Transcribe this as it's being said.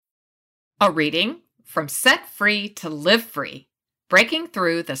A reading from Set Free to Live Free, Breaking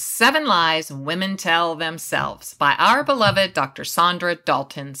Through the 7 Lies Women Tell Themselves by our beloved Dr. Saundra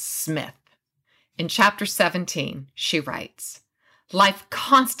Dalton Smith. In Chapter 17, she writes, "Life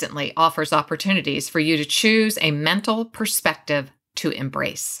constantly offers opportunities for you to choose a mental perspective to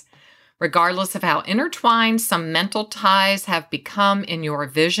embrace. Regardless of how intertwined some mental ties have become in your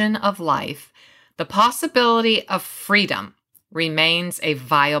vision of life, the possibility of freedom remains a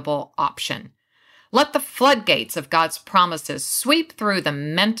viable option. Let the floodgates of God's promises sweep through the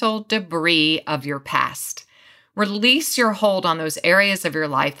mental debris of your past. Release your hold on those areas of your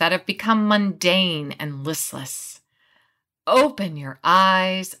life that have become mundane and listless. Open your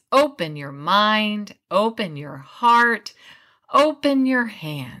eyes, open your mind, open your heart, open your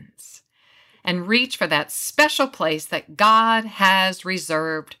hands, and reach for that special place that God has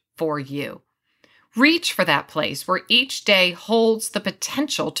reserved for you. Reach for that place where each day holds the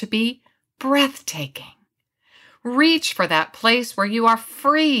potential to be breathtaking. Reach for that place where you are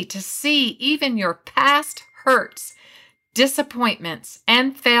free to see even your past hurts, disappointments,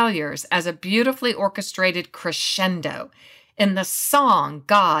 and failures as a beautifully orchestrated crescendo in the song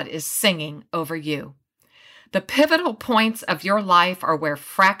God is singing over you. The pivotal points of your life are where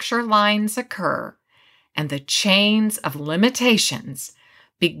fracture lines occur and the chains of limitations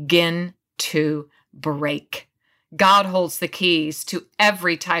begin to break. God holds the keys to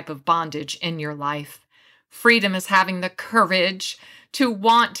every type of bondage in your life. Freedom is having the courage to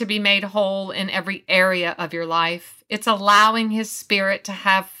want to be made whole in every area of your life. It's allowing His Spirit to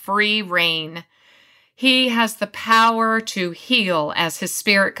have free reign. He has the power to heal as His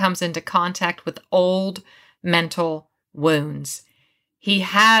Spirit comes into contact with old mental wounds. He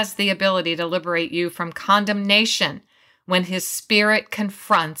has the ability to liberate you from condemnation when His Spirit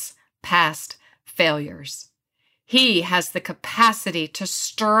confronts past failures. He has the capacity to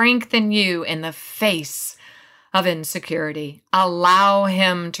strengthen you in the face of insecurity. Allow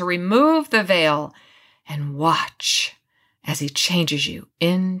Him to remove the veil and watch as He changes you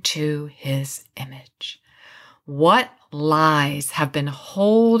into His image. What lies have been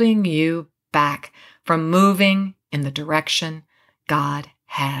holding you back from moving in the direction God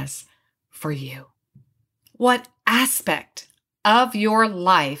has for you? What aspect of your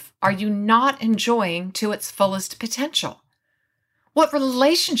life are you not enjoying to its fullest potential? What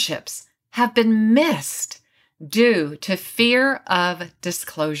relationships have been missed due to fear of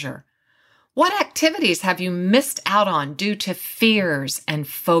disclosure? What activities have you missed out on due to fears and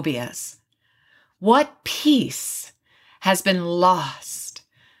phobias? What peace has been lost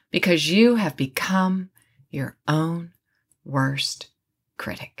because you have become your own worst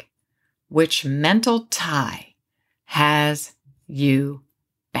critic? Which mental tie has you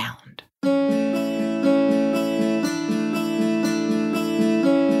bound?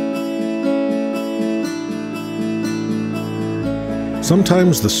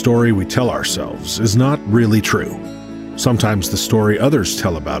 Sometimes the story we tell ourselves is not really true. Sometimes the story others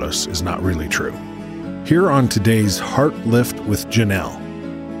tell about us is not really true. Here on today's Heart Lift with Janelle,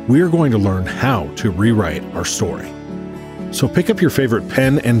 we are going to learn how to rewrite our story. So pick up your favorite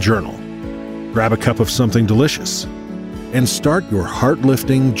pen and journal, grab a cup of something delicious, and start your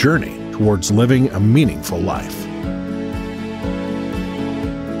heart-lifting journey towards living a meaningful life.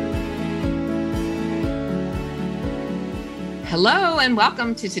 Hello and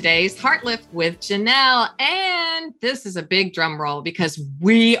welcome to today's Heart Lift with Janelle. And this is a big drum roll because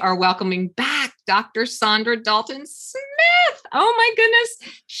we are welcoming back Dr. Saundra Dalton Smith. Oh my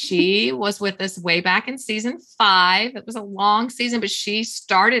goodness. She was with us way back in season 5. It was a long season, but she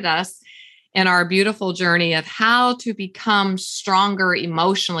started us in our beautiful journey of how to become stronger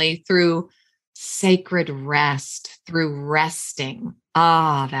emotionally through sacred rest, through resting.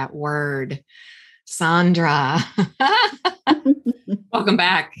 Ah, that word. Saundra, welcome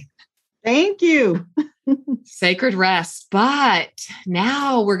back. Thank you. Sacred rest. But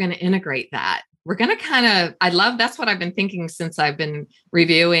now we're going to integrate that. We're going to that's what I've been thinking since I've been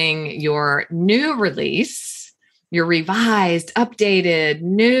reviewing your new release. Your revised, updated,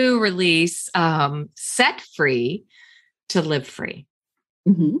 new release, Set Free to Live Free.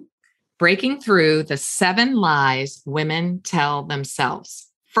 Mm-hmm. Breaking Through the 7 Lies Women Tell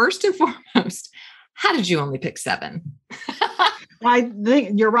Themselves. First and foremost, how did you only pick 7? I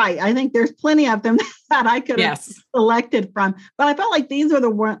think you're right. I think there's plenty of them that I could have selected from, but I felt like these are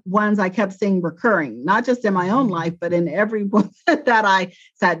the ones I kept seeing recurring, not just in my own life, but in every one that I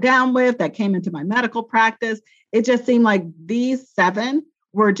sat down with, that came into my medical practice. It just seemed like these 7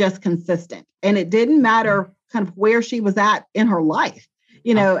 were just consistent, and it didn't matter kind of where she was at in her life.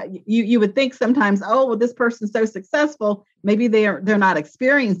 You would think sometimes, oh, well, this person's so successful, maybe they're not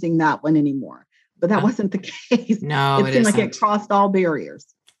experiencing that one anymore. But that wasn't the case. No, it seemed like it crossed all barriers.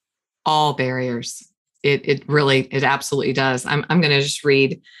 All barriers. It absolutely does. I'm going to just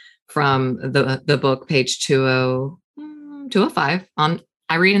read from the book, page 205.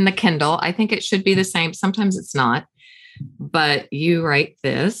 I read in the Kindle. I think it should be the same. Sometimes it's not. But you write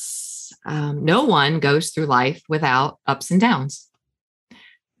this. No one goes through life without ups and downs.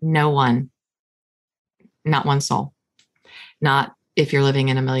 No one. Not one soul. Not if you're living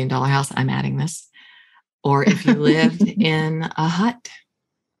in $1 million house, I'm adding this. Or if you lived in a hut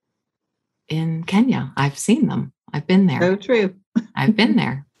in Kenya. I've seen them. I've been there. So true. I've been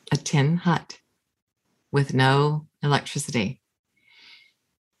there. A tin hut with no electricity.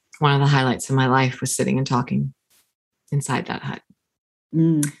 One of the highlights of my life was sitting and talking inside that hut.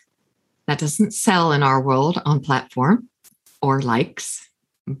 That doesn't sell in our world on platform or likes,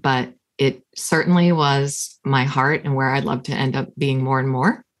 but it certainly was my heart and where I'd love to end up being more and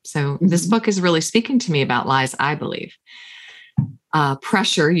more. So this book is really speaking to me about lies, I believe.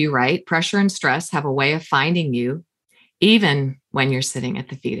 Pressure, you write, pressure and stress have a way of finding you, even when you're sitting at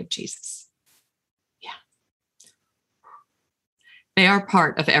the feet of Jesus. Yeah. They are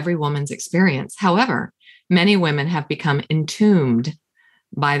part of every woman's experience. However, many women have become entombed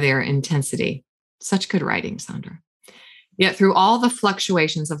by their intensity. Such good writing, Sandra. Yet through all the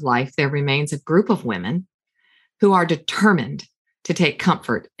fluctuations of life, there remains a group of women who are determined to take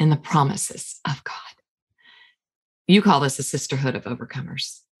comfort in the promises of God. You call this a sisterhood of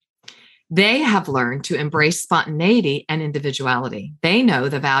overcomers. They have learned to embrace spontaneity and individuality. They know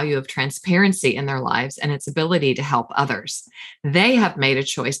the value of transparency in their lives and its ability to help others. They have made a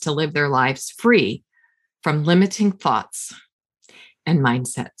choice to live their lives free from limiting thoughts and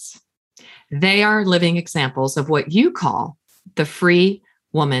mindsets. They are living examples of what you call the free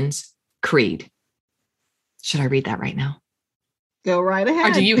woman's creed. Should I read that right now? Go right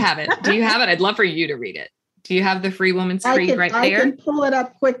ahead. Or do you have it? Do you have it? I'd love for you to read it. Do you have the free woman's creed there? I can pull it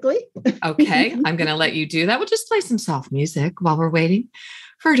up quickly. Okay. I'm going to let you do that. We'll just play some soft music while we're waiting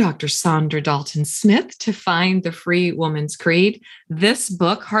for Dr. Sandra Dalton Smith to find the free woman's creed. This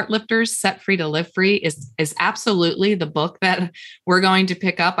book, Heartlifters, Set Free to Live Free, is absolutely the book that we're going to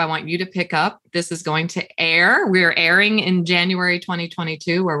pick up. I want you to pick up. This is going to air. We're airing in January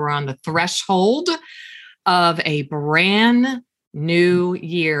 2022, where we're on the threshold of a brand new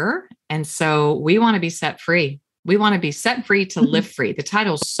year. And so we want to be set free. We want to be set free to live free. The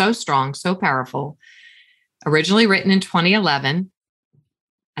title is so strong, so powerful. Originally written in 2011.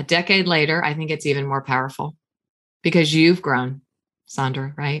 A decade later, I think it's even more powerful because you've grown,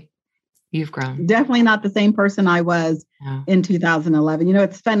 Sandra, right? You've grown. Definitely not the same person I was in 2011.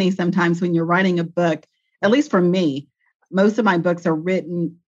 It's funny sometimes when you're writing a book, at least for me, most of my books are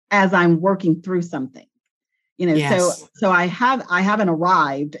written as I'm working through something. Yes. So I haven't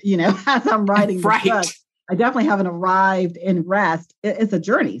arrived, as I'm writing the book. I definitely haven't arrived in rest. It's a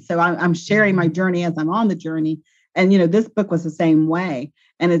journey. So I'm sharing my journey as I'm on the journey. And, this book was the same way.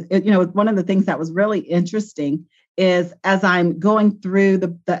 And one of the things that was really interesting is as I'm going through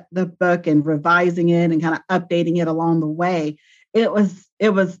the book and revising it and kind of updating it along the way, it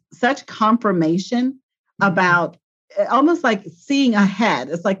was such confirmation about almost like seeing ahead.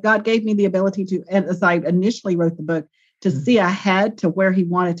 It's like God gave me the ability to, as I initially wrote the book, to see ahead to where he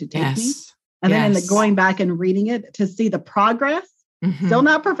wanted to take me. And then in the going back and reading it, to see the progress, still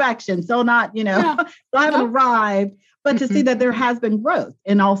not perfection, still not, still haven't arrived, but to see that there has been growth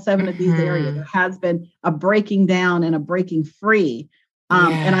in all 7 of these areas. There has been a breaking down and a breaking free.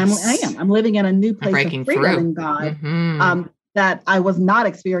 And I'm living in a new place of freedom in God that I was not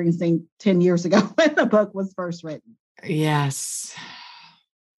experiencing 10 years ago when the book was first written. Yes.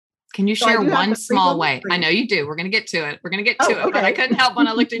 Can you share one small way? I know you do. We're going to get to it. But I couldn't help when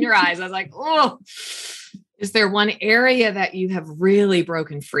I looked in your eyes. I was like, oh, is there one area that you have really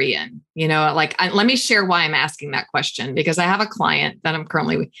broken free in? Let me share why I'm asking that question, because I have a client that I'm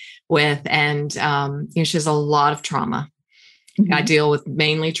currently with, and she has a lot of trauma. I deal with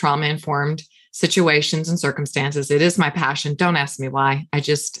mainly trauma-informed situations and circumstances. It is my passion. Don't ask me why. I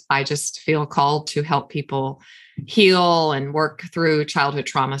just feel called to help people heal and work through childhood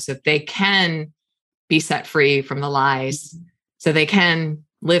trauma so that they can be set free from the lies, so they can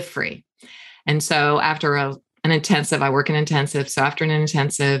live free. And so after an intensive, I work in intensive. So after an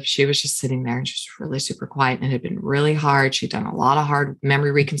intensive, she was just sitting there and just really super quiet, and it had been really hard. She'd done a lot of hard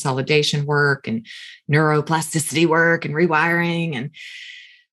memory reconsolidation work and neuroplasticity work and rewiring. And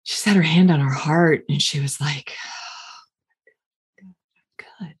she set her hand on her heart and she was like,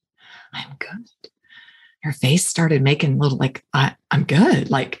 good. I'm good. her face started making a little like, I'm good.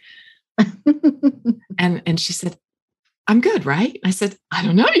 Like, and she said, I'm good, right? I said, I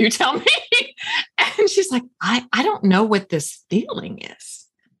don't know. You tell me. And she's like, I don't know what this feeling is.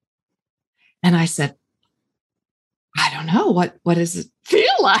 And I said, I don't know. What does it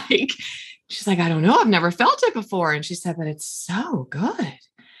feel like? She's like, I don't know. I've never felt it before. And she said, but it's so good.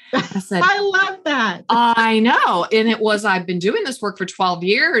 I said, I love that. I know. And I've been doing this work for 12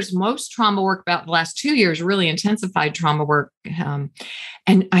 years. Most trauma work about the last 2 years, really intensified trauma work. And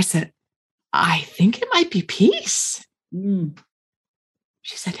I said, I think it might be peace.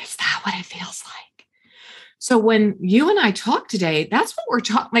 She said, is that what it feels like? So when you and I talk today, that's what we're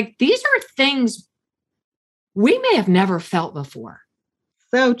talking. Like, these are things we may have never felt before.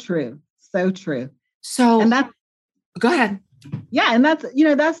 So true. So true. So, and that's, go ahead. Yeah. And that's,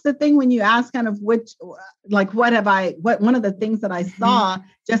 that's the thing when you ask kind of what one of the things that I saw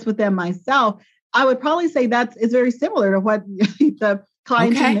just within myself, I would probably say it's very similar to what the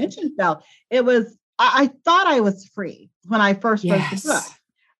client you mentioned felt. It was, I thought I was free when I first wrote the book.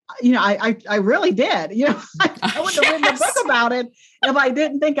 I really did. I wouldn't have written a book about it if I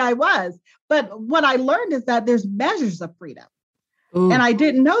didn't think I was. But what I learned is that there's measures of freedom. Ooh. And I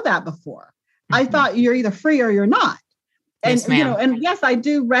didn't know that before. I thought you're either free or you're not. And, yes, and yes, I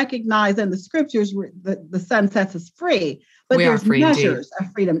do recognize in the scriptures the Son sets us free, but there's measures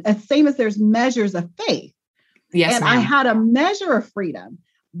of freedom, as same as there's measures of faith. Yes, and ma'am. I had a measure of freedom,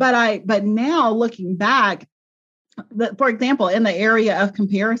 but now looking back, for example, in the area of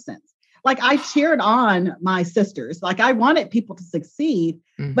comparisons, like I cheered on my sisters, like I wanted people to succeed,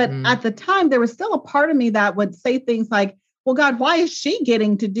 but at the time there was still a part of me that would say things like, well, God, why is she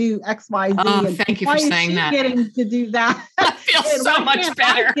getting to do X, Y, Z? Oh, thank you for saying that. Getting to do that? I feel so much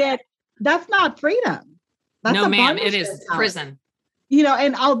better. That's not freedom. That's no, ma'am, it is prison.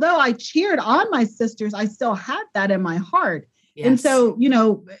 And although I cheered on my sisters, I still had that in my heart. Yes. And so,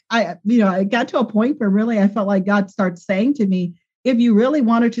 I got to a point where really I felt like God started saying to me, if you really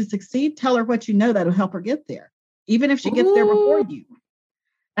want her to succeed, tell her what you know that'll help her get there, even if she gets there before you.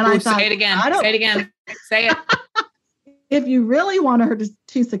 And I thought, say it again. Say it again. Say it. If you really want her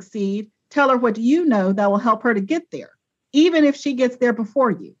to succeed, tell her what you know that will help her to get there, even if she gets there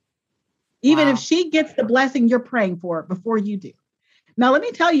before you, even if she gets the blessing you're praying for before you do. Now, let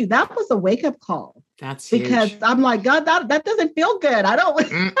me tell you, that was a wake-up call. That's because huge. I'm like, God, that doesn't feel good. I don't.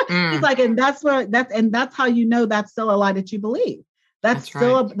 He's like, and that's how you know that's still a lie that you believe. That's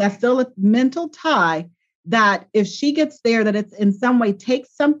still a mental tie that if she gets there, that it's in some way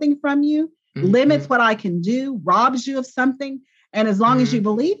takes something from you. Limits what I can do, robs you of something. And as long as you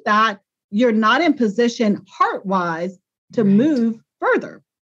believe that, you're not in position heart-wise to move further.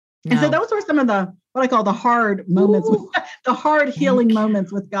 No. And so those were some of what I call the hard moments, the hard healing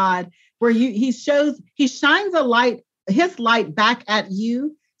moments with God, where he shines his light back at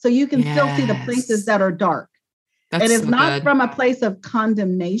you so you can still see the places that are dark. And it's not from a place of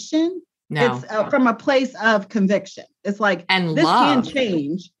condemnation. No. It's from a place of conviction. It's like, and this love. can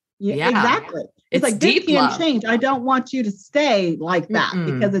change. Yeah, exactly. It's like, this can't change. I don't want you to stay like that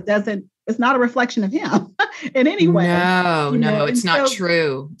because it's not a reflection of him in any way. No, it's not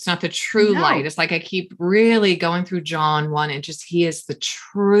true. It's not the true light. It's like I keep really going through John 1 and he is the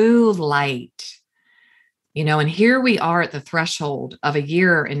true light, and here we are at the threshold of a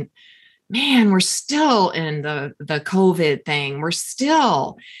year and man, we're still in the COVID thing. We're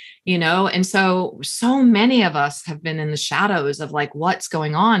still, and so many of us have been in the shadows of like, what's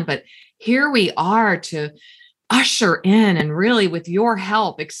going on? But here we are to usher in and really with your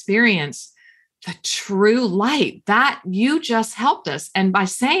help experience the true light that you just helped us. And by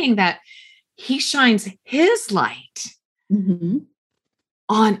saying that he shines his light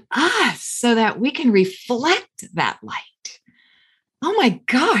on us so that we can reflect that light. Oh my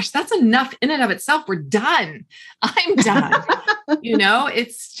gosh, that's enough in and of itself. We're done. I'm done.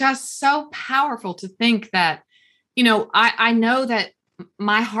 It's just so powerful to think that, I know that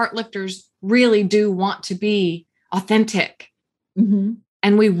my heart lifters really do want to be authentic. And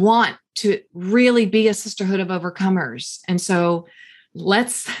we want to really be a sisterhood of overcomers. And so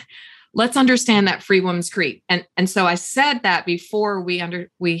let's understand that Free Woman's Creed. And so I said that before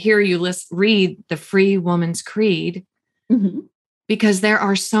we hear you read the Free Woman's Creed, because there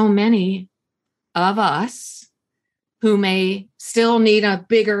are so many of us who may still need a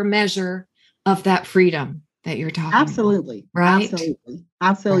bigger measure of that freedom that you're talking Absolutely. about. Right?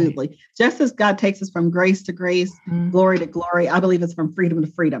 Absolutely. Right. Just as God takes us from grace to grace, glory to glory, I believe it's from freedom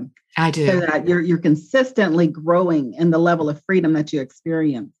to freedom. I do. So that you're consistently growing in the level of freedom that you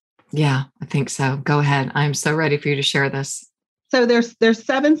experience. Yeah, I think so. Go ahead. I'm so ready for you to share this. So there's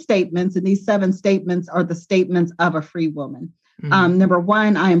 7 statements, and these 7 statements are the statements of a free woman. Number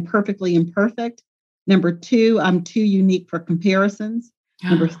 1, I am perfectly imperfect. Number 2, I'm too unique for comparisons.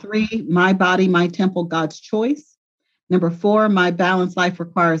 Number 3, my body, my temple, God's choice. Number 4, my balanced life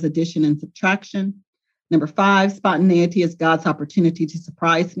requires addition and subtraction. Number 5, spontaneity is God's opportunity to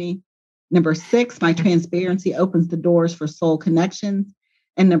surprise me. Number 6, my transparency opens the doors for soul connections.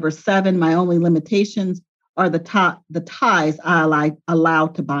 And number 7, my only limitations are the ties I allow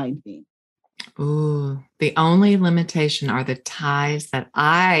to bind me. Ooh, the only limitation are the ties that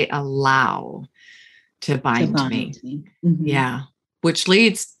I allow to bind me. Mm-hmm. Yeah. Which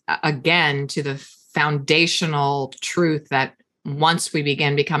leads again to the foundational truth that once we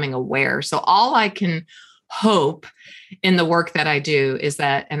begin becoming aware. So all I can hope in the work that I do is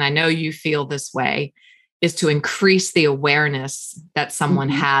that, and I know you feel this way, is to increase the awareness that someone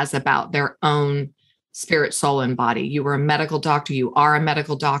has about their own spirit, soul, and body. You were a medical doctor. You are a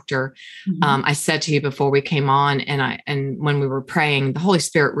medical doctor. I said to you before we came on, and when we were praying, the Holy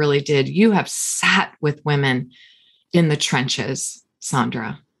Spirit really did. You have sat with women in the trenches,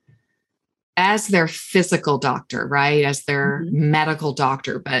 Sondra, as their physical doctor, right? As their medical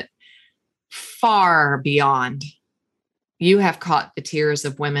doctor, but far beyond. You have caught the tears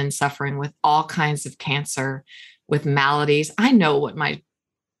of women suffering with all kinds of cancer, with maladies. I know what my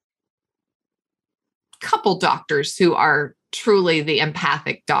couple doctors who are truly the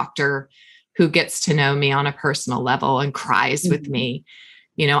empathic doctor who gets to know me on a personal level and cries with me.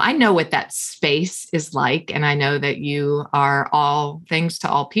 You know, I know what that space is like. And I know that you are all things to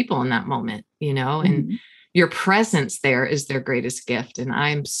all people in that moment, you know, and your presence there is their greatest gift. And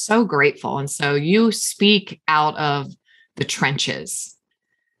I'm so grateful. And so you speak out of the trenches,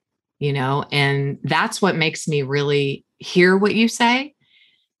 you know, and that's what makes me really hear what you say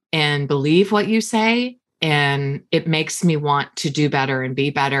and believe what you say. And it makes me want to do better and be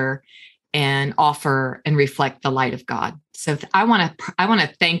better and offer and reflect the light of God. So I want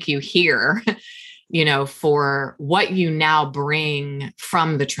to thank you here, you know, for what you now bring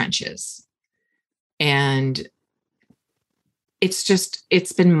from the trenches. And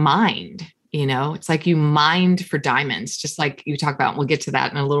it's been mined, you know, it's like you mined for diamonds, just like you talk about, and we'll get to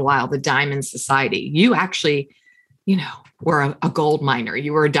that in a little while, the Diamond Society. You actually, you know, were a gold miner.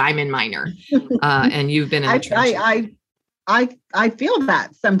 You were a diamond miner, and you've been in the trenches. I feel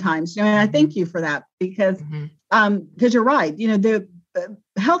that sometimes, you know, and I thank you for that because you're right. You know, the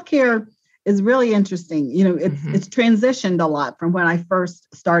healthcare is really interesting. You know, it's transitioned a lot from when I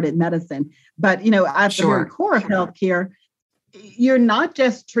first started medicine, but you know, at the very core of healthcare, you're not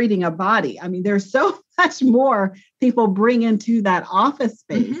just treating a body. I mean, there's so much more people bring into that office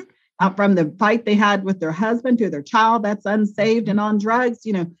space. From the fight they had with their husband to their child that's unsaved and on drugs.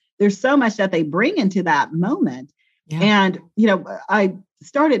 You know, there's so much that they bring into that moment. Yeah. And, you know, I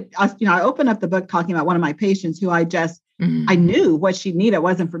opened up the book talking about one of my patients who I knew what she needed. It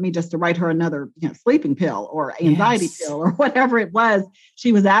wasn't for me just to write her another, you know, sleeping pill or anxiety pill or whatever it was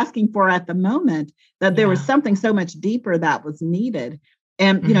she was asking for at the moment, that there was something so much deeper that was needed.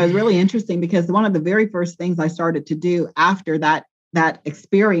 And, you know, it's really interesting because one of the very first things I started to do after that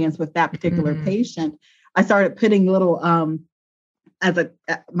experience with that particular patient, I started putting little,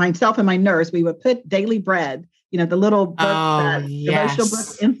 myself and my nurse, we would put Daily Bread, you know, the little book, devotional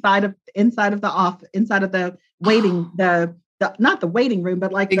book inside of the waiting, not the waiting room,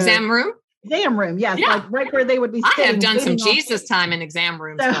 but like exam room. Exam room, yes, like right where they would be sitting. I have done some Jesus time in exam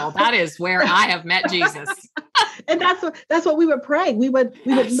rooms, so that is where I have met Jesus. And that's what we would pray. We would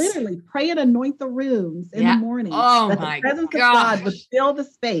literally pray and anoint the rooms in the morning. Oh that my the presence gosh. of God would fill the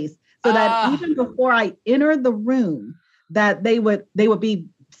space, so that even before I entered the room, that they would be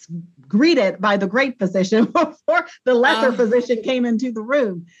greeted by the great physician before the lesser physician came into the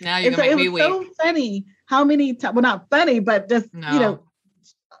room. Now you're going to make me weep. So funny how many times, well, not funny, but just, you know,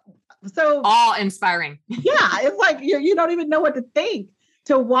 so awe-inspiring. Yeah. It's like, you don't even know what to think,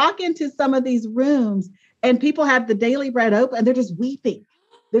 to walk into some of these rooms and people have the Daily Bread open and they're just weeping.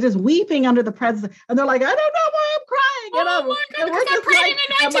 They're just weeping under the presence. And they're like, I don't know why I'm crying. Oh my God, I'm praying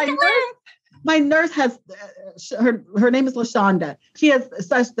and I took the room. My nurse has, her name is LaShonda. She has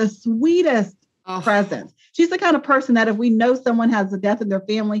such the sweetest presence. She's the kind of person that if we know someone has a death in their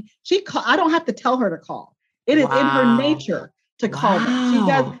family, I don't have to tell her to call. It is in her nature to call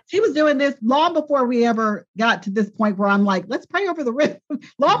them. She was doing this long before we ever got to this point where I'm like, let's pray over the room.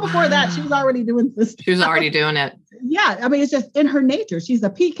 Long before that, she was already doing this. She was already doing it. Yeah. I mean, it's just in her nature. She's a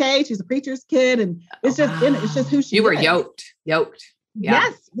PK. She's a preacher's kid. And it's just who she is. You were yoked. Yeah.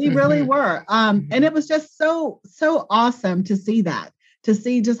 Yes, we really were. And it was just so awesome to see that, to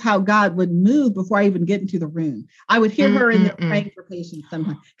see just how God would move before I even get into the room. I would hear her in there praying for patients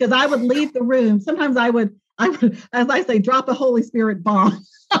sometimes, because I would leave the room. Sometimes I would, as I say, drop a Holy Spirit bomb.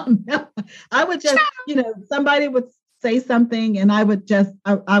 I would just, somebody would say something and I would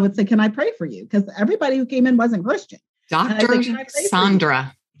say, can I pray for you? Because everybody who came in wasn't Christian. Dr.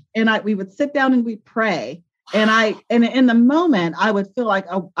 Sandra. And we would sit down and we'd pray. And in the moment, I would feel like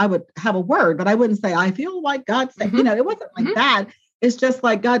I would have a word, but I wouldn't say, I feel like God said, it wasn't like that. It's just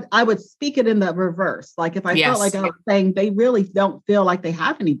like God, I would speak it in the reverse. Like if I felt like I was saying, they really don't feel like they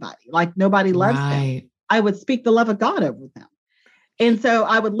have anybody, like nobody loves them. I would speak the love of God over them. And so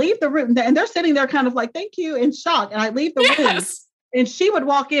I would leave the room and they're sitting there kind of like, thank you, in shock. And I leave the room and she would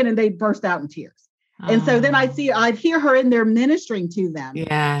walk in and they'd burst out in tears. And so then I'd hear her in there ministering to them.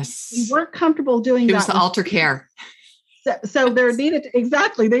 Yes. We weren't comfortable doing that. It was the altar care. So they needed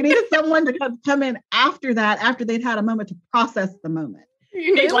someone to come in after that, after they'd had a moment to process the moment.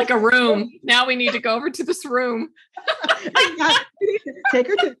 You need like a room. Now we need to go over to this room. Take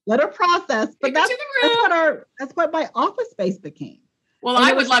her to let her process. But that's what my office space became. Well,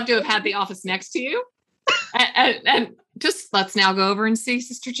 I would love to have had the office next to you. and just let's now go over and see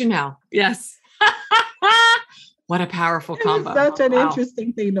Sister Janelle. Yes. What a powerful combo. It was such an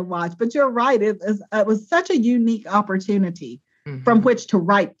interesting thing to watch. But you're right. It was such a unique opportunity from which to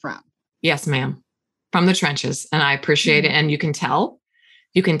write from. Yes, ma'am. From the trenches. And I appreciate it. And you can tell.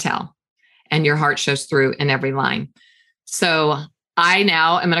 And your heart shows through in every line. So I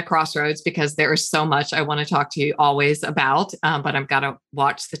now am at a crossroads because there is so much I want to talk to you always about, but I've got to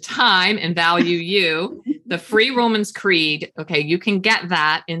watch the time and value you. The Free Woman's Creed. Okay. You can get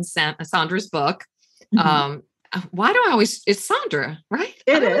that in Sandra's book. Why do I always, it's Sandra, right?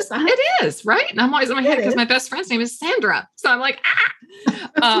 It is. It is, right? And I'm always in my head because my best friend's name is Sandra. So I'm like,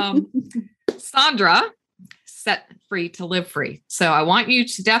 Sandra, set free to live free. So I want you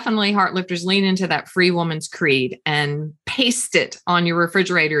to definitely, Heart Lifters, lean into that Free Woman's Creed and paste it on your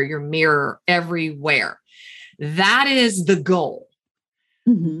refrigerator, your mirror, everywhere. That is the goal.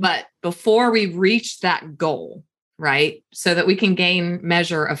 But before we reach that goal, right, so that we can gain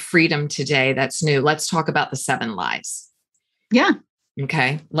measure of freedom today that's new, let's talk about the 7 lies. Yeah.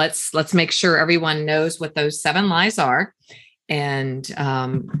 Okay. Let's make sure everyone knows what those 7 lies are. And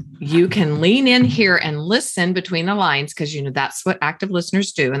you can lean in here and listen between the lines, because, that's what active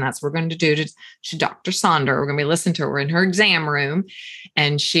listeners do. And that's what we're going to do to Dr. Sandra. We're going to be listening to her in her exam room.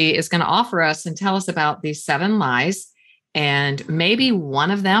 And she is going to offer us and tell us about these 7 lies. And maybe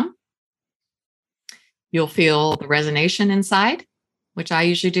one of them, you'll feel the resonation inside, which I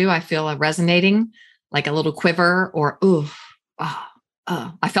usually do. I feel a resonating, like a little quiver or,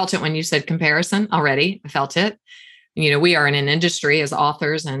 I felt it when you said comparison already. I felt it. We are in an industry as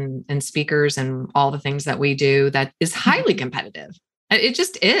authors and speakers and all the things that we do that is highly competitive. It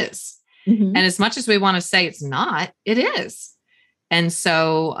just is. And as much as we want to say it's not, it is. And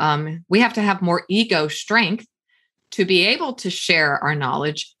so we have to have more ego strength to be able to share our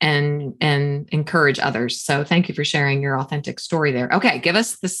knowledge and encourage others. So thank you for sharing your authentic story there. Okay. Give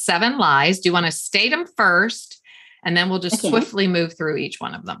us the 7 lies. Do you want to state them first? And then we'll just swiftly move through each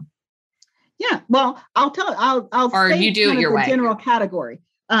one of them. Yeah. Well, I'll or you do it your way. General category.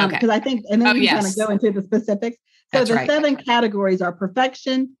 Because I think, and then we're going to go into the specifics. So the 7 categories are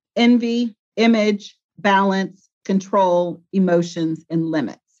perfection, envy, image, balance, control, emotions, and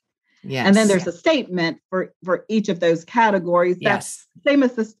limits. Yes. And then there's a statement for each of those categories. That's same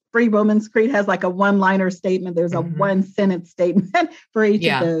as the Free Woman's Creed has like a 1-liner statement. There's a 1-sentence statement for each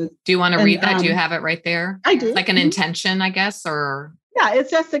of those. Do you want to read that? Do you have it right there? I do. Like an intention, I guess, or. Yeah,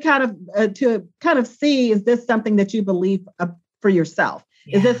 it's just to kind of see, is this something that you believe for yourself?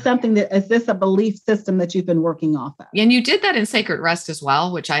 Yeah. Is this a belief system that you've been working off of? And you did that in Sacred Rest as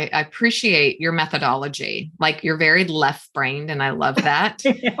well, which I appreciate your methodology. Like, you're very left-brained, and I love that.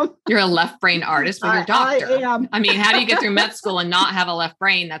 You're a left-brain artist, but you're a doctor. I am. I mean, how do you get through med school and not have a left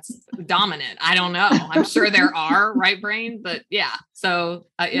brain that's dominant? I don't know. I'm sure there are right brain, but yeah. So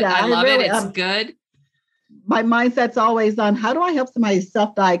I love it. It's good. My mindset's always on, how do I help somebody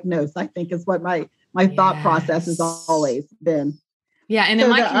self-diagnose? I think is what my thought process has always been. Yeah. And so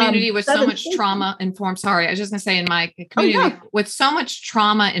in my community with so much trauma informed, sorry, I was just going to say in my community with so much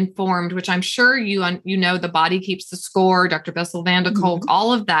trauma informed, which I'm sure you know, the body keeps the score, Dr. Bessel van der Kolk,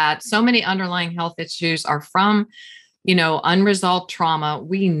 all of that. So many underlying health issues are from, unresolved trauma.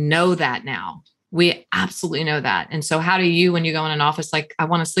 We know that now. We absolutely know that. And so how do you, when you go in an office, like, I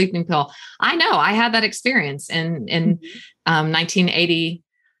want a sleeping pill? I know I had that experience in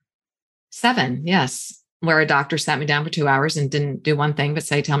 1987. Yes. where a doctor sat me down for 2 hours and didn't do one thing but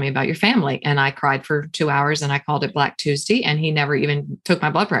say, tell me about your family. And I cried for 2 hours and I called it Black Tuesday. And he never even took my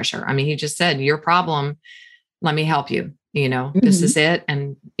blood pressure. I mean, he just said, your problem, let me help you. This is it.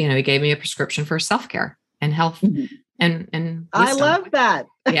 And, he gave me a prescription for self-care and health and wisdom. I love that.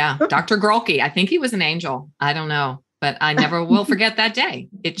 Yeah. Dr. Grolke. I think he was an angel. I don't know, but I never will forget that day.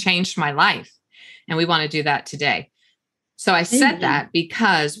 It changed my life. And we want to do that today. So I said that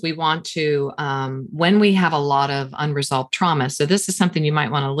because we want to, when we have a lot of unresolved trauma. So this is something you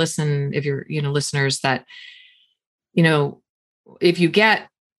might want to listen if you're, listeners that, if you get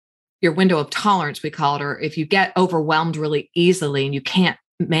your window of tolerance, we call it, or if you get overwhelmed really easily and you can't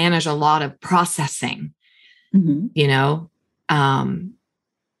manage a lot of processing,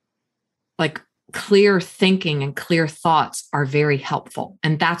 like clear thinking and clear thoughts are very helpful.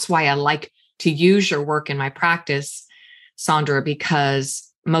 And that's why I like to use your work in my practice, Sandra,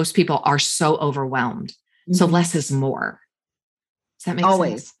 because most people are so overwhelmed. So less is more. Does that make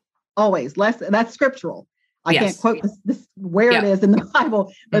sense? Always less. That's scriptural. I can't quote this where it is in the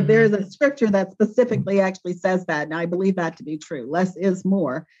Bible, but there's a scripture that specifically actually says that. And I believe that to be true. Less is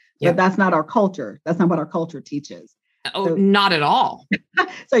more, but that's not our culture. That's not what our culture teaches. Oh, so, not at all.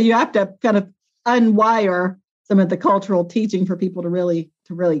 So you have to kind of unwire some of the cultural teaching for people to really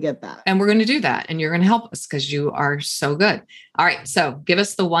get that. And we're going to do that. And you're going to help us because you are so good. All right. So give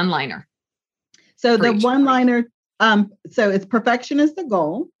us the one-liner. So the one-liner, so it's perfection is the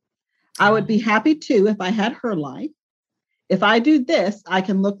goal. I would be happy too if I had her life. If I do this, I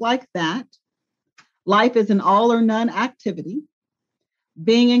can look like that. Life is an all or none activity.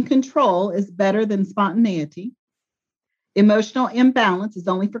 Being in control is better than spontaneity. Emotional imbalance is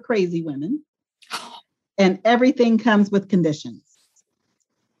only for crazy women. And everything comes with conditions.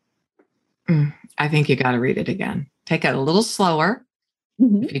 I think you got to read it again. Take it a little slower.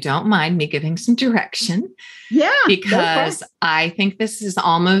 If you don't mind me giving some direction. Yeah. Because I think this is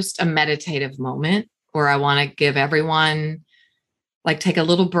almost a meditative moment where I want to give everyone, like, take a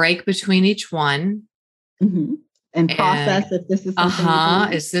little break between each one. And process if this is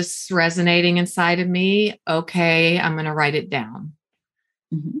something. Is this resonating inside of me? Okay, I'm going to write it down.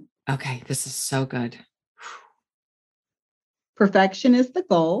 Okay, this is so good. Perfection is the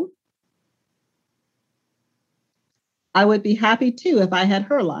goal. I would be happy too if I had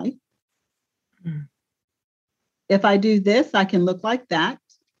her life. If I do this, I can look like that.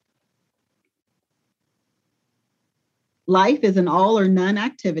 Life is an all or none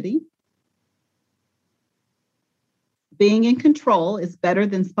activity. Being in control is better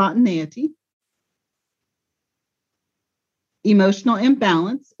than spontaneity. Emotional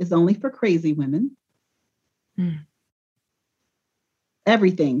imbalance is only for crazy women.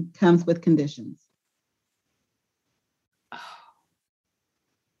 Everything comes with conditions.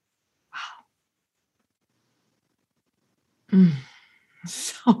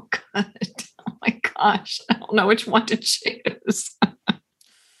 So good. Oh my gosh. I don't know which one to choose.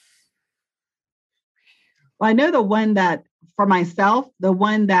 Well, I know the one that for myself, the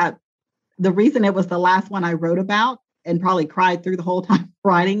reason it was the last one I wrote about and probably cried through the whole time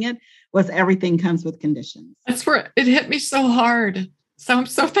writing it was everything comes with conditions. That's where it hit me so hard. So I'm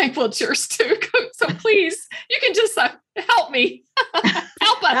so thankful it's yours too. So please, you can just help me.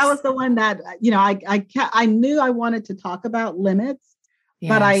 Help us. That was the one that, I knew I wanted to talk about limits,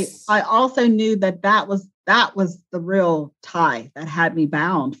 but I also knew that was the real tie that had me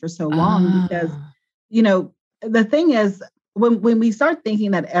bound for so long because, the thing is when we start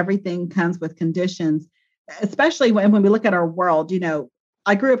thinking that everything comes with conditions, especially when we look at our world,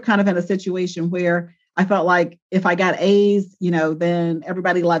 I grew up kind of in a situation where I felt like if I got A's, then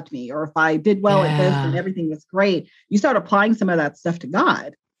everybody loved me. Or if I did well at this, then everything was great. You start applying some of that stuff to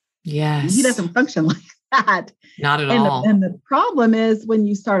God. Yes. He doesn't function like that. Not at all. And the problem is when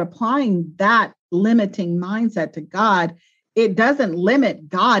you start applying that limiting mindset to God, it doesn't limit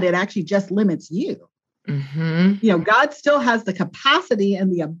God. It actually just limits you. God still has the capacity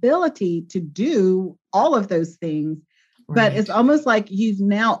and the ability to do all of those things. But it's almost like you've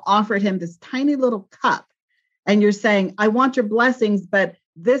now offered him this tiny little cup and you're saying, I want your blessings, but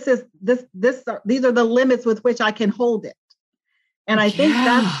these are the limits with which I can hold it. And I think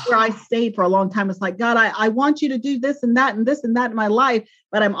that's where I stayed for a long time. It's like, God, I want you to do this and that and this and that in my life,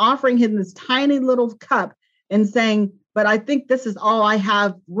 but I'm offering him this tiny little cup and saying, but I think this is all I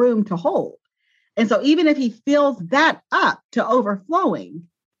have room to hold. And so even if he fills that up to overflowing,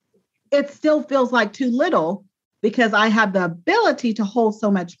 it still feels like too little because I have the ability to hold so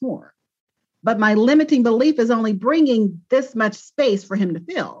much more. But my limiting belief is only bringing this much space for him to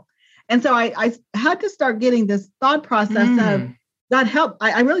fill. And so I had to start getting this thought process of God help.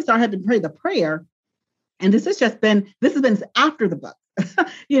 I really started to pray the prayer. And this has been after the book. I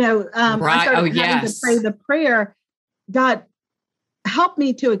started having to pray the prayer, God, help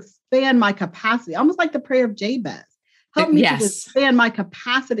me to expand my capacity, almost like the prayer of Jabez. Help me to expand my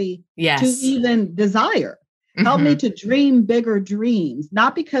capacity to even desire. Help me to dream bigger dreams,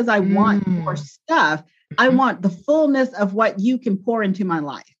 not because I want more stuff. I want the fullness of what you can pour into my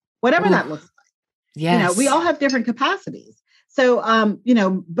life, whatever that looks like. Yes. We all have different capacities. So,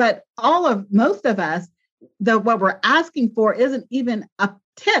 but most of us, what we're asking for isn't even a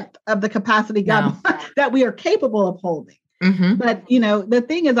tenth of the capacity God that we are capable of holding. Mm-hmm. But, the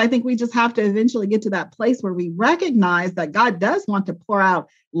thing is, I think we just have to eventually get to that place where we recognize that God does want to pour out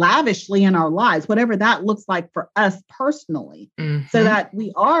lavishly in our lives, whatever that looks like for us personally, so that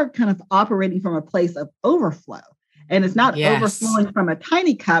we are kind of operating from a place of overflow. And it's not overflowing from a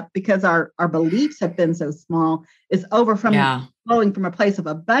tiny cup because our beliefs have been so small. It's flowing from a place of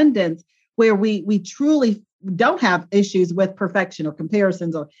abundance where we truly don't have issues with perfection or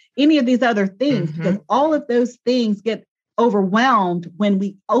comparisons or any of these other things, because all of those things get overwhelmed when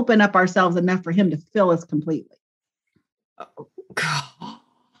we open up ourselves enough for him to fill us completely. Oh, God.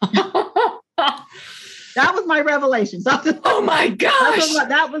 That was my revelation. Oh my gosh.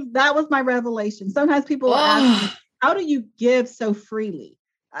 That was my revelation. Sometimes people ask me, how do you give so freely?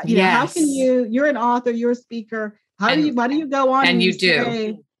 How can you're an author, you're a speaker. Why do you go on and you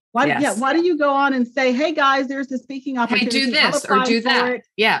do? Why do you go on and say, hey guys, there's the speaking opportunity. Hey, do this or do that.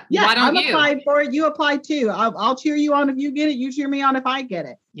 Yeah. Why don't you? Applied for it. You apply too. I'll cheer you on if you get it. You cheer me on if I get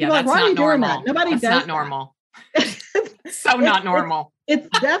it. Yeah, that's why are you doing that? Nobody does. That's not normal. So not normal. It's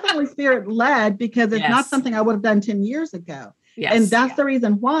definitely spirit led, because it's not something I would have done 10 years ago. Yes. And that's the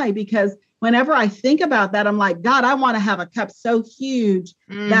reason why, because whenever I think about that, I'm like, God, I want to have a cup so huge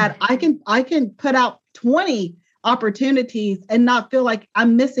that I can put out 20 opportunities and not feel like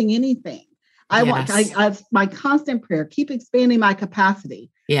I'm missing anything. I my constant prayer, keep expanding my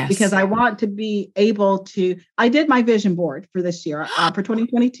capacity. Yes. Because I want to be able to, I did my vision board for this year, for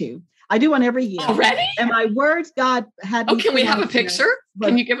 2022. I do one every year. Already? And my words, God had. Oh, can we have a picture?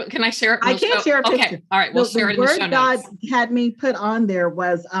 Can I share it? I can't share a picture. Okay. All right. We'll share it in the show notes. The word God had me put on there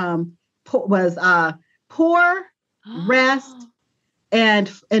was pour, rest, and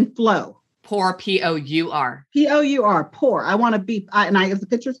flow. Pour, P-O-U-R. P-O-U-R, pour. I want to be, and I have a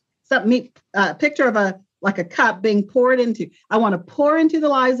picture of a cup being poured into. I want to pour into the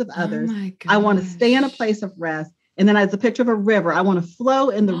lives of others. I want to stay in a place of rest. And then as a picture of a river, I want to flow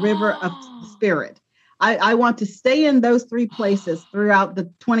in the river of spirit. I want to stay in those three places throughout the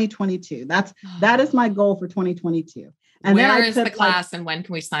 2022. That is my goal for 2022. And where is the class, and when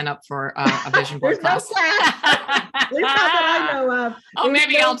can we sign up for a vision board class? No class. At least not that I know of.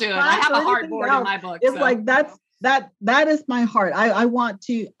 Maybe I'll do it. I have a hard board in my book. It's like that is my heart. I want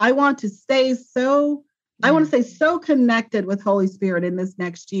to stay so. I want to stay so connected with Holy Spirit in this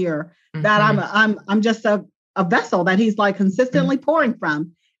next year that I'm just a vessel that he's like consistently pouring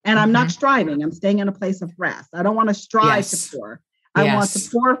from, and I'm not striving. I'm staying in a place of rest. I don't want to strive to pour. I want to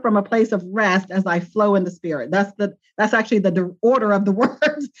pour from a place of rest as I flow in the Spirit. That's actually the order of the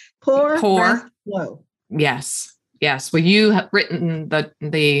words. Pour, rest, flow. Yes. Well, you have written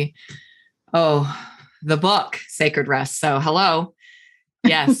the book, Sacred Rest. So hello.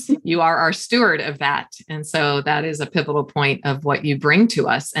 Yes, you are our steward of that. And so that is a pivotal point of what you bring to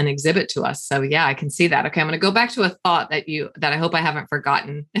us and exhibit to us. So yeah, I can see that. Okay. I'm going to go back to a thought that I hope I haven't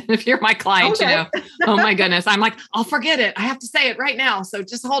forgotten. If you're my client, oh my goodness, I'm like, I'll forget it. I have to say it right now. So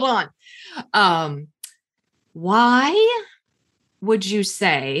just hold on. Why would you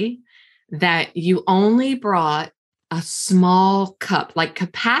say that you only brought a small cup? Like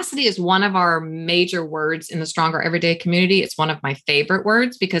capacity is one of our major words in the Stronger Everyday community. It's one of my favorite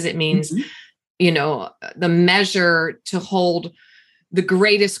words because it means, the measure to hold the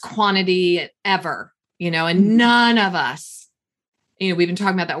greatest quantity ever, and none of us, we've been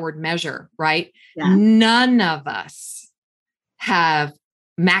talking about that word measure, right? Yeah. None of us have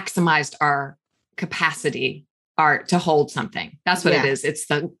maximized our capacity to hold something. That's what it is. It's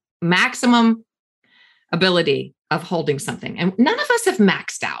the maximum ability of holding something. And none of us have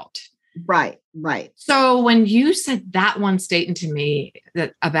maxed out. Right. So when you said that one statement to me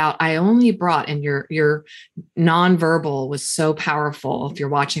that about I only brought, and your nonverbal was so powerful. If you're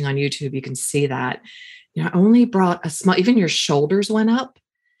watching on YouTube, you can see that. I only brought a small, even your shoulders went up.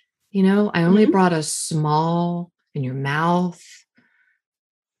 I only brought a small in your mouth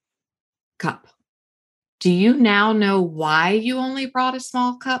cup. Do you now know why you only brought a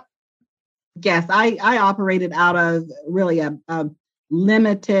small cup? Yes, I operated out of really a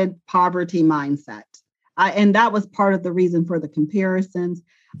limited poverty mindset. And that was part of the reason for the comparisons.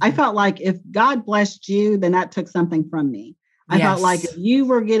 I felt like if God blessed you, then that took something from me. I felt like if you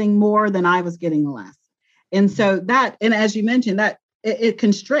were getting more, then I was getting less. And so that, and as you mentioned, that it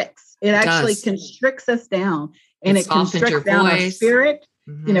constricts. It actually constricts us down, and it constricts down our spirit.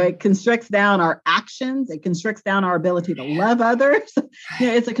 You know, it constricts down our actions. It constricts down our ability to love others. You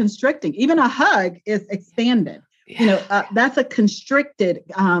know, it's a constricting. Even a hug is expanded. You know, that's a constricted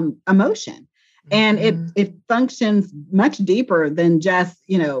emotion. And it functions much deeper than just,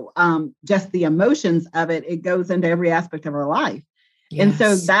 you know, just the emotions of it. It goes into every aspect of our life. Yes. And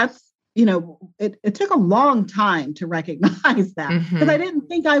so that's, you know, it took a long time to recognize that, because I didn't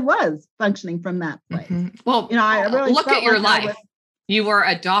think I was functioning from that place. Well, you know, I really look at your life. You were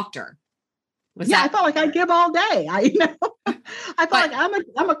a doctor. I felt like I give all day. I felt like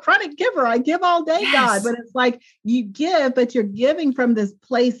I'm a chronic giver. I give all day, God. But it's like you give, but you're giving from this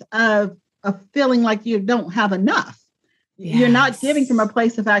place of feeling like you don't have enough. You're not giving from a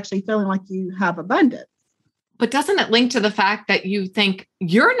place of actually feeling like you have abundance. But doesn't it link to the fact that you think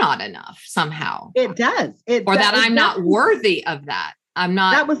you're not enough somehow? It does. Or that I'm not worthy of that. I'm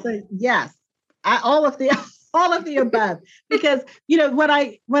not. That was all of the above. Because, you know, what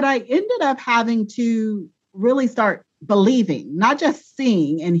I ended up having to really start believing, not just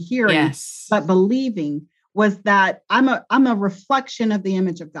seeing and hearing, but believing, was that I'm a reflection of the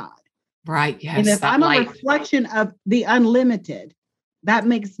image of God. Right. Yes. And if I'm a reflection of the unlimited, that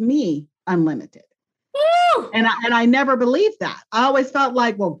makes me unlimited. Woo! And I never believed that. I always felt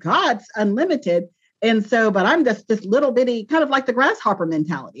like, well, God's unlimited. And so, but I'm just this little bitty, kind of like the grasshopper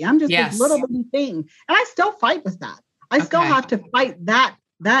mentality. I'm just this little bitty thing. And I still fight with that. I still have to fight that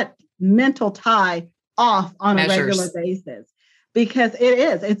mental tie off on a regular basis, because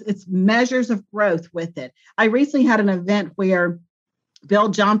it's measures of growth with it. I recently had an event where Bill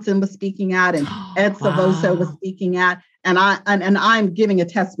Johnson was speaking at, and Ed Savoso was speaking at, and I'm giving a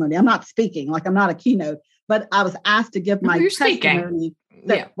testimony. I'm not speaking, like I'm not a keynote, but I was asked to give my testimony.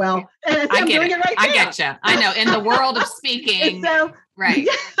 So, well, I get it. Right, I get you. I know, in the world of speaking. So, right.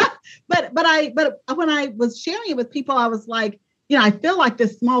 Yeah, but when I was sharing it with people, I was like, you know, I feel like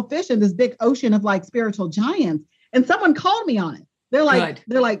this small fish in this big ocean of like spiritual giants. And someone called me on it. They're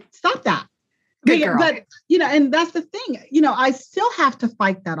like, stop that. Good girl. But, you know, and that's the thing, you know, I still have to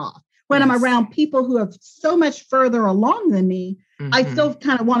fight that off. When I'm around people who have so much further along than me, I still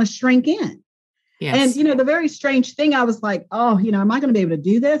kind of want to shrink in. Yes. And, you know, the very strange thing, I was like, oh, you know, am I going to be able to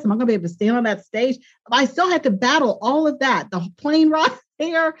do this? Am I going to be able to stand on that stage? But I still had to battle all of that. The plane ride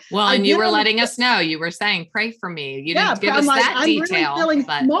there. Well, and you were letting us know. You were saying, pray for me. You didn't give us that detail. I'm really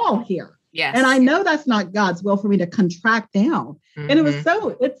feeling small here. Yes. And I know that's not God's will for me to contract down. And it was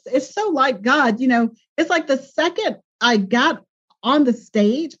it's so like God, you know, it's like the second I got on the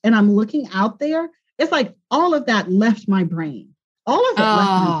stage and I'm looking out there, it's like all of that left my brain. All of it left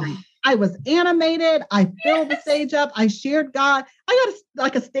my brain. I was animated. I filled the stage up. I shared God. I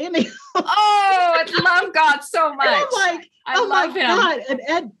got a standing. I love God so much. I'm like, oh my God.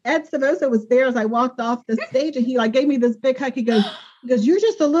 And Ed Savoso was there as I walked off the stage, and he like gave me this big hug. He goes, you're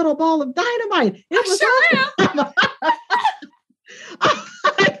just a little ball of dynamite. It was awesome.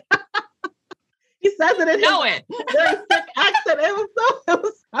 He says it in his very thick accent. It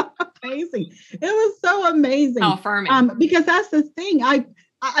was so amazing. It was so amazing. Oh, affirming. Because that's the thing.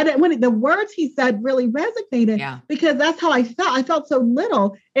 When the words he said really resonated, because that's how I felt. I felt so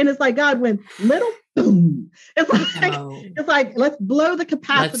little, and it's like God went little, boom. It's like let's blow the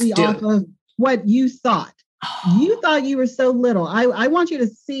capacity off of what you thought. You thought you were so little. I want you to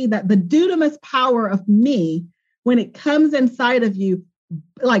see that the dunamis power of me, when it comes inside of you,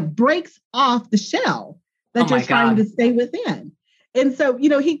 like breaks off the shell that you're trying to stay within. And so, you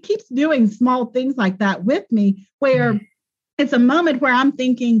know, he keeps doing small things like that with me, where it's a moment where I'm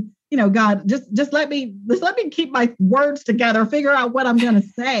thinking, you know, God, just let me keep my words together, figure out what I'm going to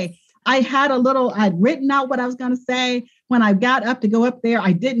say. I'd written out what I was going to say. When I got up to go up there,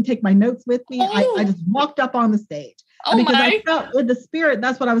 I didn't take my notes with me. I just walked up on the stage because I felt with the Spirit,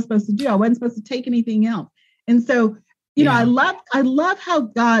 that's what I was supposed to do. I wasn't supposed to take anything else. And so, you know, I love how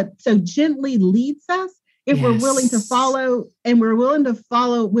God so gently leads us if we're willing to follow, and we're willing to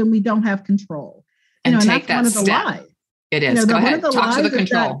follow when we don't have control. You and know, take and that's one of the step. lies. It is. Go ahead. Talk to the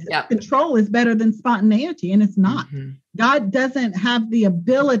control. Control is better than spontaneity, and it's not. God doesn't have the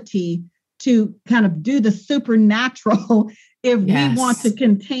ability to kind of do the supernatural if we want to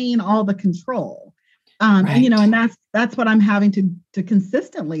contain all the control. And, you know, and that's what I'm having to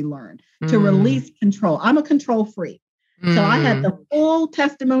consistently learn, to release control. I'm a control freak. So I had the full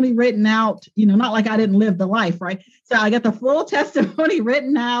testimony written out, not like I didn't live the life, right? So I got the full testimony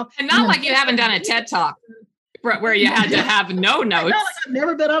written out. And not like you haven't done a TED Talk where you had to have no notes. Like I've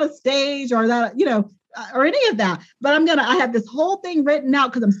never been on a stage or that, or any of that. But I have this whole thing written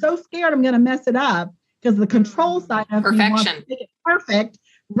out because I'm so scared I'm going to mess it up because the control side of me wants to make it perfect,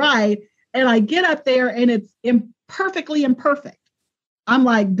 right? And I get up there and it's perfectly imperfect. I'm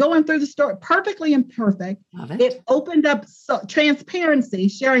like going through the story, perfectly imperfect. Love it. It opened up transparency,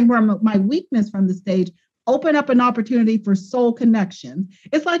 sharing where my weakness from the stage, open up an opportunity for soul connection.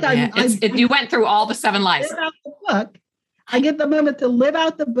 It's like you went through all the 7 lies. Live out the book. I get the moment to live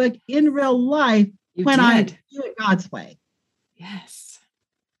out the book in real life I do it God's way. Yes.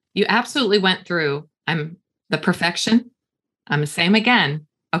 You absolutely went through. I'm the perfection. I'm the same again.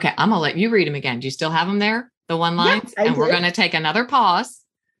 Okay. I'm going to let you read them again. Do you still have them there? The 1 lines? Yeah, and we're going to take another pause.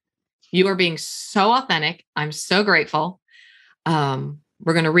 You are being so authentic. I'm so grateful. We're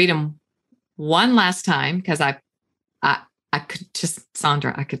going to read them one last time because I could just,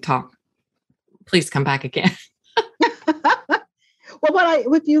 Sandra, I could talk. Please come back again.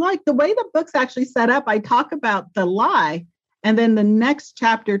 Well, if you like, the way the book's actually set up, I talk about the lie, and then the next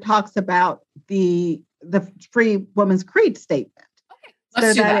chapter talks about the Free Woman's Creed statement. Okay,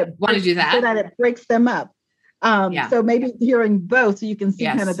 let's do that. Want to do that? So that it breaks them up. So maybe hearing both so you can see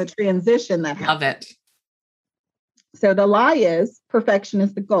kind of the transition that happens. Love it. So the lie is perfection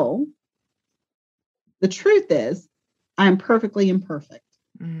is the goal. The truth is I am perfectly imperfect.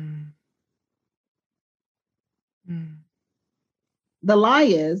 The lie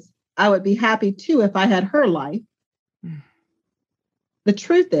is I would be happy too if I had her life. The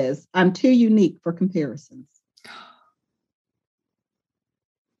truth is I'm too unique for comparisons.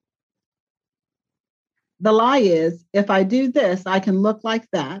 The lie is if I do this, I can look like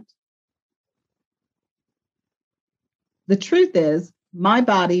that. The truth is my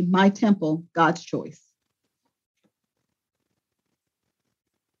body, my temple, God's choice.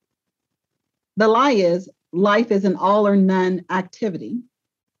 The lie is life is an all or none activity.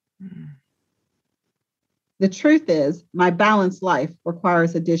 The truth is my balanced life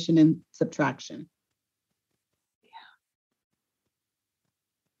requires addition and subtraction.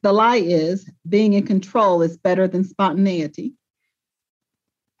 The lie is being in control is better than spontaneity.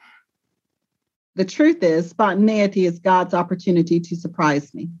 The truth is spontaneity is God's opportunity to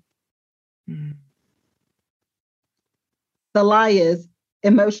surprise me. The lie is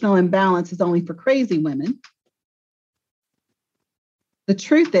emotional imbalance is only for crazy women. The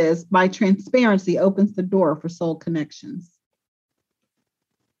truth is my transparency opens the door for soul connections.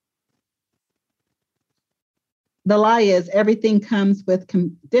 The lie is everything comes with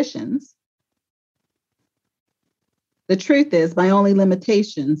conditions. The truth is my only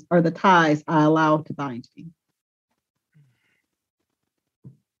limitations are the ties I allow to bind me.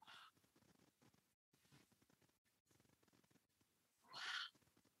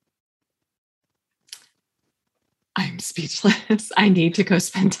 I'm speechless. I need to go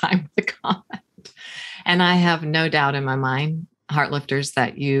spend time with the comment. And I have no doubt in my mind, Heartlifters,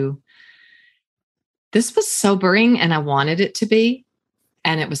 that this was sobering and I wanted it to be,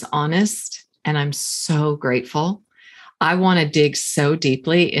 and it was honest. And I'm so grateful. I want to dig so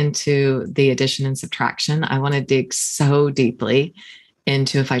deeply into the addition and subtraction. I want to dig so deeply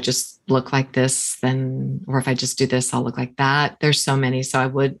into if I just look like this, then, or if I just do this, I'll look like that. There's so many. So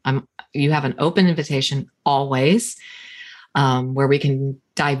you have an open invitation always, where we can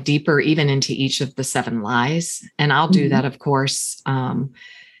dive deeper even into each of the 7 lies. And I'll do that, of course, I'll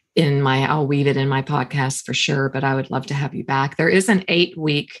weave it in my podcast for sure, but I would love to have you back. There is an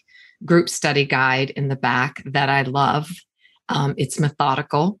 8-week group study guide in the back that I love. It's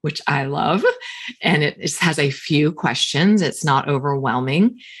methodical, which I love, and it just has a few questions. It's not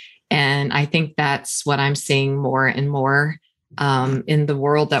overwhelming. And I think that's what I'm seeing more and more in the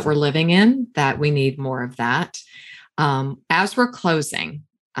world that we're living in, that we need more of that. As we're closing,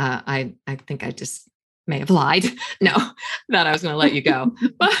 I think I just may have lied. No, that I was going to let you go.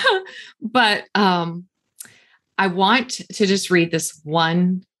 but I want to just read this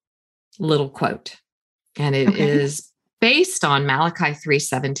one little quote, and it is based on Malachi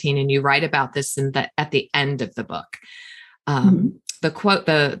 3:17, and you write about this at the end of the book. The quote,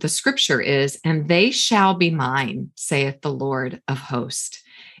 the scripture is, "And they shall be mine, saith the Lord of hosts,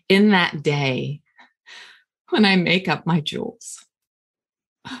 in that day when I make up my jewels."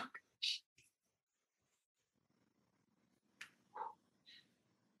 Oh, gosh.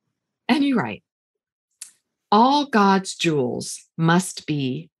 And you write, "All God's jewels must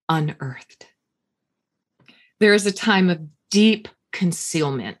be unearthed. There is a time of deep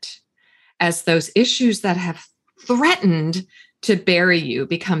concealment as those issues that have threatened to bury you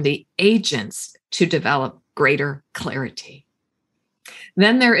become the agents to develop greater clarity.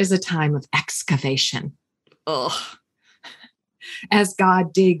 Then there is a time of excavation. Ugh. As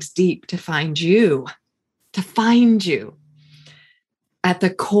God digs deep to find you at the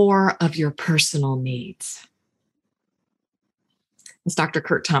core of your personal needs. As Dr.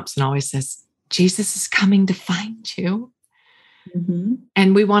 Kurt Thompson always says, Jesus is coming to find you. Mm-hmm.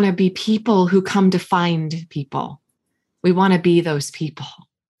 And we want to be people who come to find people. We want to be those people,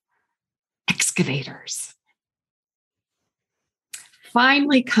 excavators.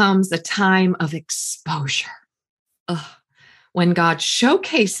 Finally comes a time of exposure. When God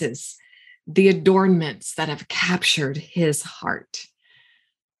showcases the adornments that have captured his heart.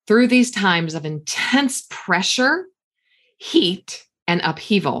 Through these times of intense pressure, heat, and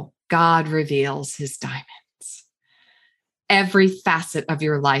upheaval, God reveals his diamonds. Every facet of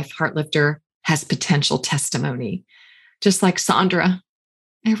your life, Heartlifter, has potential testimony. Just like Sandra,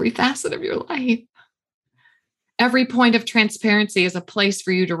 every facet of your life. Every point of transparency is a place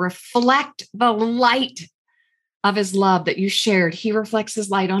for you to reflect the light of his love that you shared. He reflects his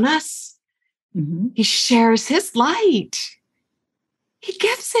light on us. Mm-hmm. He shares his light. He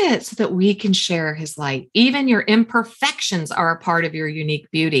gives it so that we can share his light. Even your imperfections are a part of your unique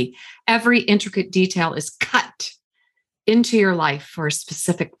beauty. Every intricate detail is cut into your life for a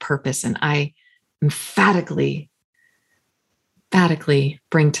specific purpose. And I emphatically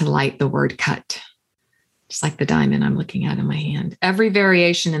bring to light the word cut. Just like the diamond I'm looking at in my hand. Every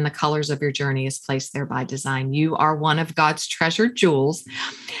variation in the colors of your journey is placed there by design. You are one of God's treasured jewels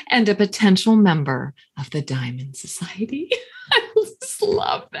and a potential member of the Diamond Society. I just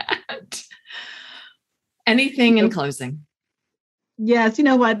love that. Anything in closing? Yes, you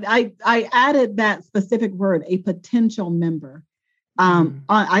know what? I added that specific word, a potential member.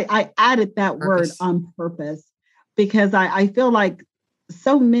 I added that word on purpose because I feel like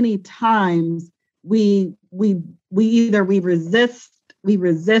so many times we resist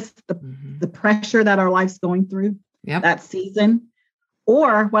the pressure that our life's going through that season.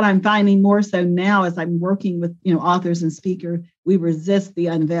 Or what I'm finding more so now as I'm working with authors and speakers, we resist the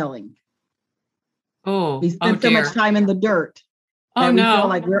unveiling. We spend so much time in the dirt that we feel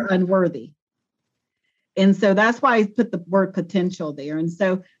like we're unworthy. And so that's why I put the word potential there. And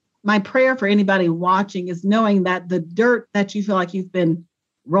so my prayer for anybody watching is knowing that the dirt that you feel like you've been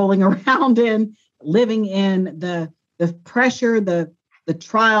rolling around in, living in, the pressure, the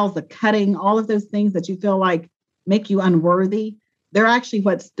trials, the cutting, all of those things that you feel like make you unworthy, they're actually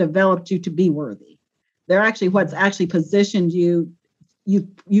what's developed you to be worthy. They're actually what's actually positioned you. You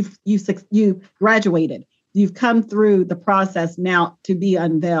graduated. You've come through the process now to be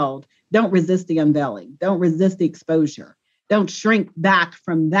unveiled. Don't resist the unveiling. Don't resist the exposure. Don't shrink back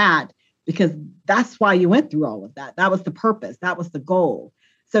from that because that's why you went through all of that. That was the purpose. That was the goal.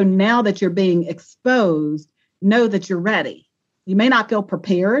 So now that you're being exposed, know that you're ready. You may not feel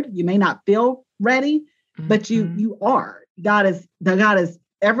prepared. You may not feel ready, but you are. God is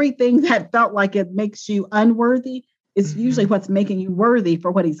everything that felt like it makes you unworthy is usually what's making you worthy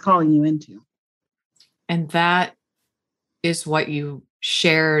for what he's calling you into. And that is what you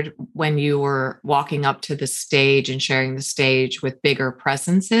shared when you were walking up to the stage and sharing the stage with bigger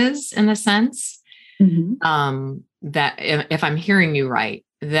presences, in a sense. That if I'm hearing you right,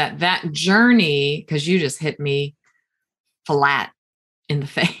 that journey, because you just hit me flat in the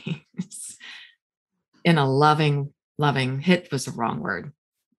face in a loving hit was the wrong word.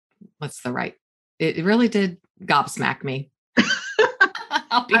 What's the right? It really did gobsmack me.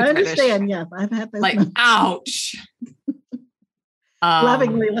 I understand. Yes, I've had this. Like, ouch.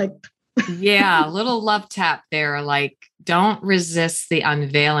 Lovingly, like. Yeah, a little love tap there. Like, don't resist the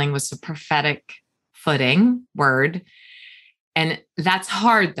unveiling was a prophetic footing word. And that's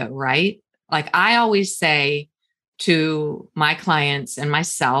hard though, right? Like I always say to my clients and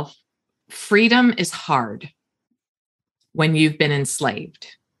myself, freedom is hard when you've been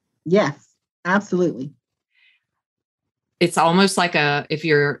enslaved. Yes, absolutely. It's almost like if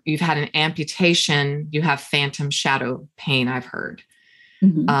you've had an amputation, you have phantom shadow pain, I've heard.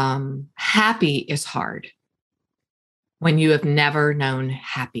 Happy is hard when you have never known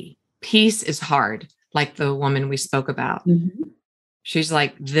happy. Peace is hard, like the woman we spoke about. She's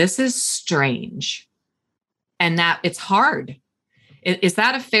like, this is strange. And that it's hard. Is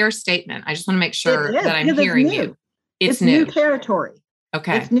that a fair statement? I just want to make sure that I'm hearing you. It's new territory.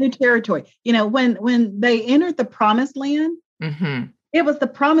 Okay. It's new territory. When they entered the promised land, it was the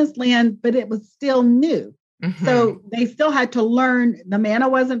promised land, but it was still new. So they still had to learn. The manna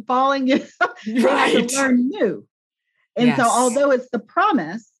wasn't falling. They had to learn new. And so although it's the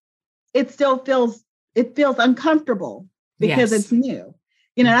promise, it still feels it feels uncomfortable because it's new.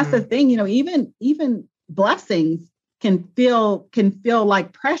 That's the thing, even blessings can feel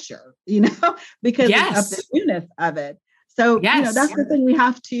like pressure, because of the newness of it. So, that's the thing. We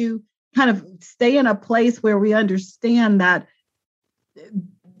have to kind of stay in a place where we understand that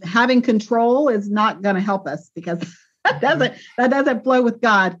having control is not going to help us, because that doesn't flow with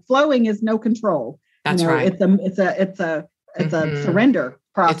God. Flowing is no control. That's right. It's a surrender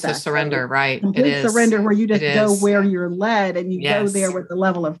process. It's a surrender, right? Complete surrender, where you just go where you're led, and you go there with a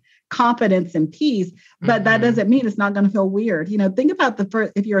level of confidence and peace. But that doesn't mean it's not going to feel weird. Think about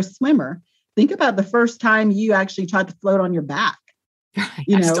if you're a swimmer, think about the first time you actually tried to float on your back.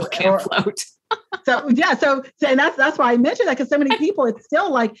 I still can't float. So and that's why I mentioned that, because so many people, it's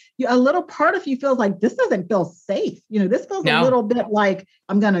still like a little part of you feels like this doesn't feel safe. This feels a little bit like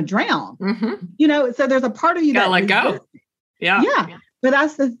I'm going to drown. So there's a part of you that let go. Yeah. But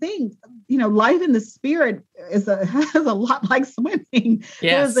that's the thing. Life in the spirit has a lot like swimming.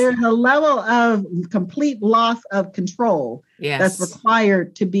 Yes. There's a level of complete loss of control that's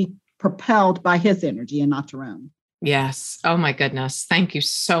required to be propelled by his energy and not your own. Yes. Oh my goodness. Thank you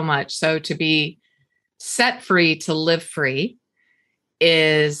so much. So to be set free to live free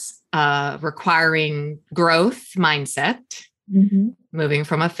is requiring growth mindset, moving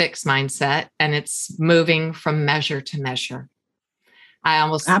from a fixed mindset, and it's moving from measure to measure. I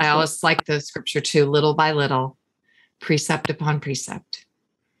always like the scripture too, little by little, precept upon precept.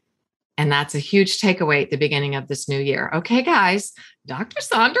 And that's a huge takeaway at the beginning of this new year. Okay, guys, Dr.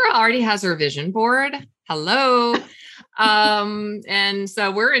 Sandra already has her vision board. Hello. And so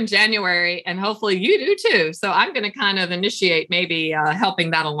we're in January, and hopefully you do too. So I'm going to kind of initiate maybe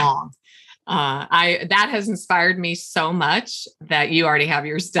helping that along. That has inspired me so much that you already have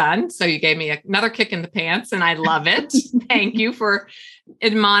yours done. So you gave me another kick in the pants, and I love it. Thank you for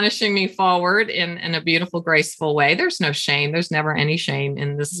admonishing me forward in a beautiful, graceful way. There's no shame. There's never any shame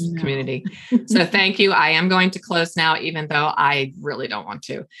in this community. So thank you. I am going to close now, even though I really don't want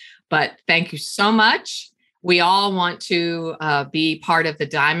to, but thank you so much. We all want to be part of the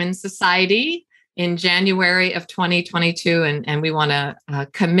Diamond Society in January of 2022. And we want to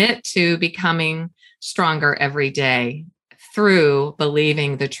commit to becoming stronger every day through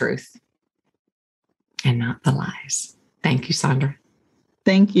believing the truth and not the lies. Thank you, Sandra.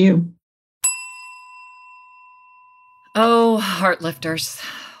 Thank you. Oh, heart lifters,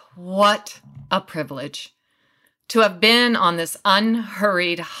 what a privilege to have been on this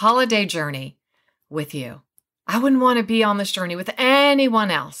unhurried holiday journey with you. I wouldn't want to be on this journey with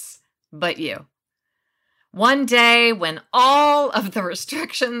anyone else but you. One day, when all of the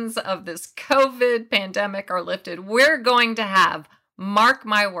restrictions of this COVID pandemic are lifted, we're going to have, mark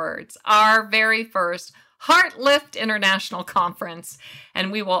my words, our very first Heart Lift International Conference,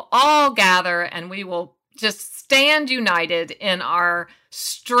 and we will all gather and we will just stand united in our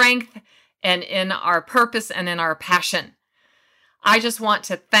strength and in our purpose and in our passion. I just want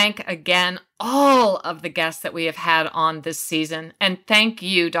to thank again all of the guests that we have had on this season, and thank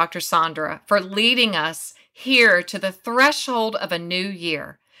you, Dr. Sandra, for leading us here to the threshold of a new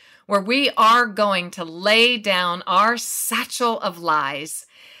year, where we are going to lay down our satchel of lies,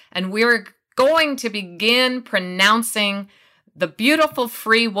 and we're going to begin pronouncing the beautiful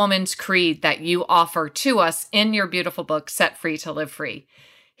free woman's creed that you offer to us in your beautiful book, Set Free to Live Free.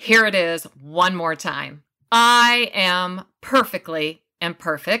 Here it is one more time. I am perfectly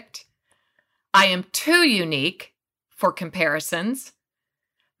imperfect. I am too unique for comparisons.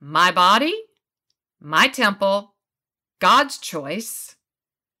 My body, my temple, God's choice.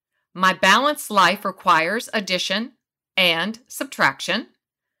 My balanced life requires addition and subtraction.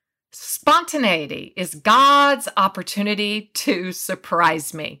 Spontaneity is God's opportunity to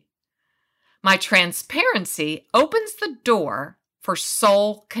surprise me. My transparency opens the door for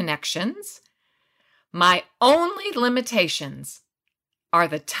soul connections. My only limitations are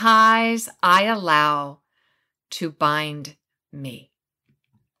the ties I allow to bind me.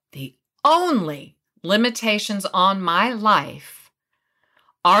 The only limitations on my life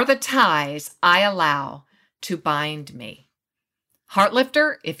are the ties I allow to bind me.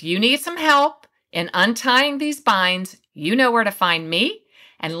 Heartlifter, if you need some help in untying these binds, you know where to find me.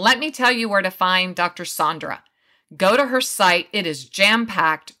 And let me tell you where to find Dr. Sandra. Go to her site. It is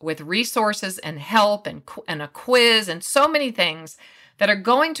jam-packed with resources and help and a quiz and so many things that are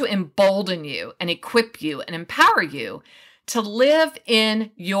going to embolden you and equip you and empower you to live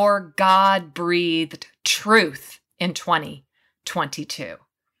in your God-breathed truth in 2022.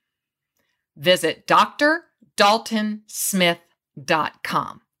 Visit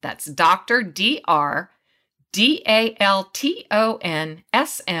drdaltonsmith.com. That's Dr. DRDaltonsmith.com.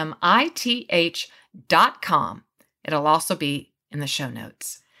 heartlifter.com. It'll also be in the show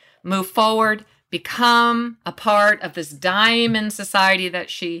notes. Move forward, become a part of this diamond society that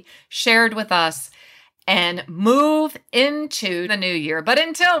she shared with us, and move into the new year. But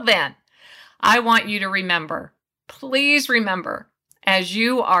until then, I want you to remember, please remember, as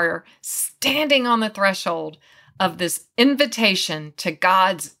you are standing on the threshold of this invitation to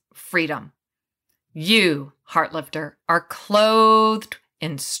God's freedom, you, Heartlifter, are clothed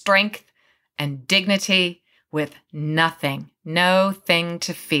in strength and dignity with no thing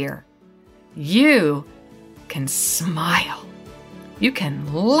to fear. You can smile. You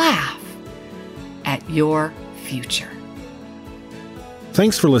can laugh at your future.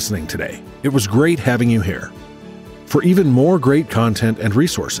 Thanks for listening today. It was great having you here. For even more great content and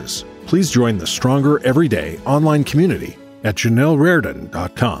resources, please join the Stronger Everyday online community at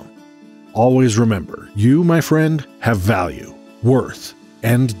JanelleRaridan.com. Always remember, you, my friend, have value, worth,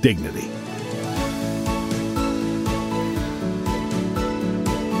 and dignity.